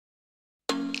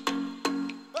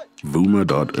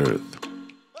VUMA.EARTH.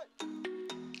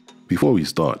 Before we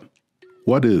start,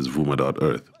 what is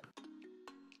VUMA.EARTH?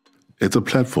 It's a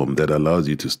platform that allows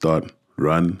you to start,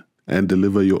 run, and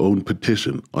deliver your own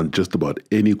petition on just about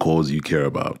any cause you care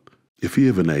about. If you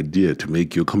have an idea to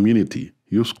make your community,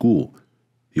 your school,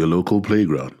 your local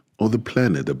playground, or the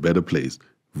planet a better place,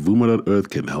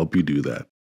 VUMA.EARTH can help you do that.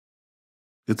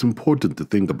 It's important to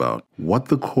think about what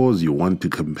the cause you want to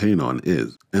campaign on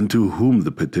is and to whom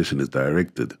the petition is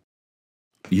directed.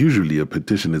 Usually a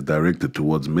petition is directed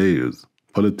towards mayors,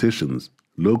 politicians,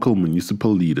 local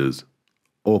municipal leaders,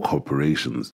 or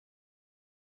corporations.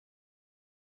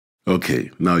 Okay,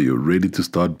 now you're ready to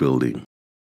start building.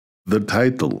 The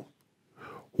title.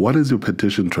 What is your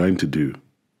petition trying to do?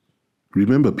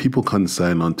 Remember, people can't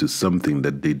sign on to something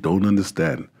that they don't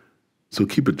understand, so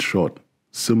keep it short,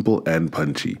 simple, and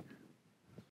punchy.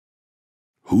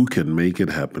 Who can make it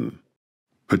happen?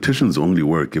 Petitions only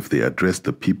work if they address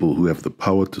the people who have the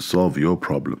power to solve your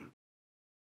problem.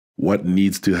 What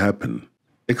needs to happen?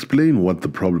 Explain what the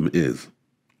problem is,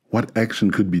 what action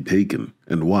could be taken,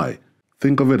 and why.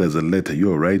 Think of it as a letter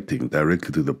you're writing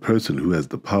directly to the person who has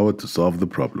the power to solve the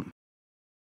problem.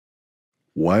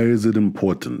 Why is it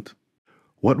important?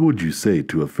 What would you say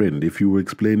to a friend if you were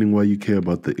explaining why you care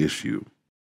about the issue?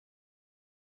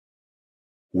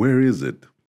 Where is it?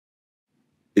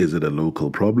 Is it a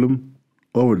local problem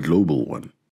or a global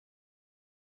one?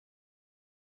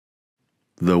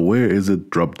 The Where Is It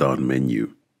drop-down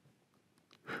menu.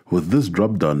 With this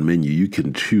drop-down menu, you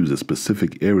can choose a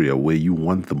specific area where you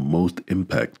want the most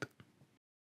impact.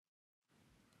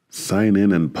 Sign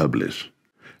in and publish.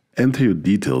 Enter your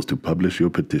details to publish your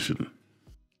petition.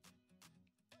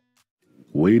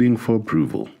 Waiting for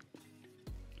approval.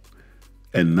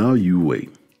 And now you wait.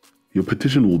 Your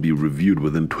petition will be reviewed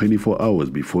within 24 hours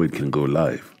before it can go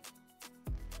live.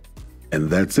 And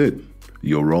that's it.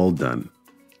 You're all done.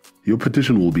 Your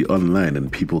petition will be online and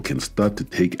people can start to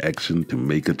take action to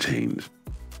make a change.